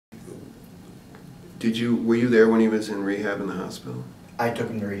Were you there when he was in rehab in the hospital? I took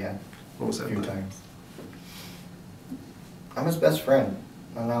him to rehab. What was that a few like? times. I'm his best friend,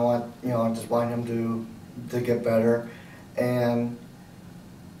 and I just want him to get better. And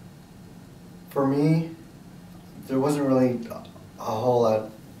for me, there wasn't really a whole lot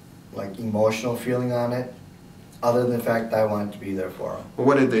like emotional feeling on it, other than the fact that I wanted to be there for him. Well,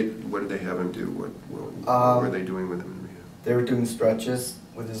 what did they have him do? What were they doing with him in rehab? They were doing stretches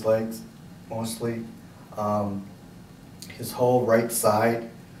with his legs, mostly. His whole right side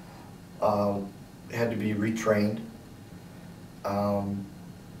had to be retrained.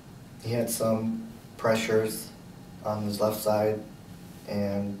 He had some pressures on his left side,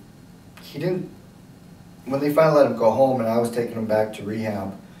 and he didn't. When they finally let him go home, and I was taking him back to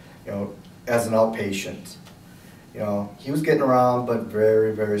rehab, as an outpatient, he was getting around, but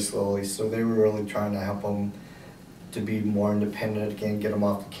very, very slowly. So they were really trying to help him to be more independent again, get him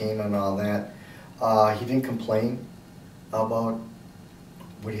off the cane and all that. He didn't complain about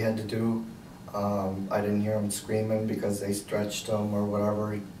what he had to do. I didn't hear him screaming because they stretched him or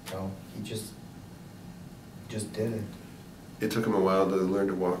whatever. He just did it. It took him a while to learn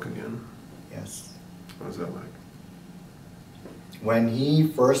to walk again? Yes. What was that like? When he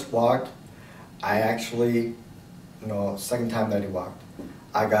first walked, I actually, second time that he walked,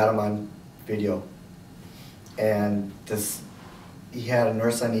 I got him on video. And he had a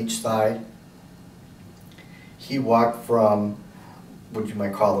nurse on each side. He walked from what you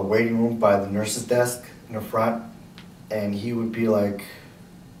might call the waiting room by the nurse's desk in the front, and he would be like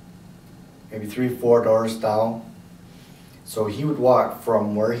maybe 3-4 doors down. So he would walk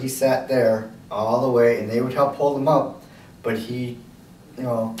from where he sat there all the way, and they would help hold him up, but he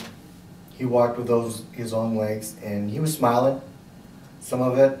walked with his own legs, and he was smiling, some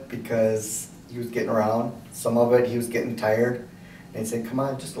of it because he was getting around, some of it he was getting tired, and he'd say, come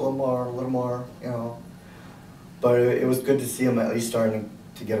on, just a little more, But it was good to see him at least starting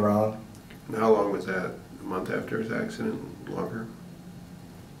to get around. And how long was that? A month after his accident? Longer?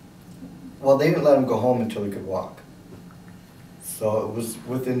 Well, they didn't let him go home until he could walk. So it was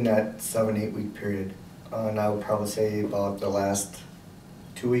within that 7-8 week period. And I would probably say about the last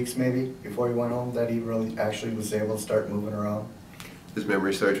 2 weeks maybe before he went home that he really actually was able to start moving around. His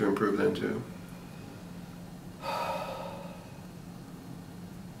memory started to improve then too?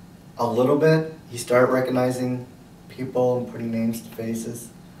 A little bit. He started recognizing people and putting names to faces,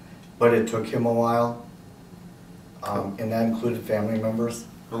 but it took him a while, and that included family members.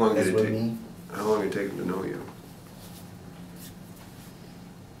 How long did it take? Me. How long did it take him to know you?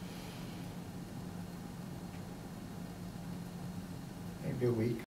 Maybe a week.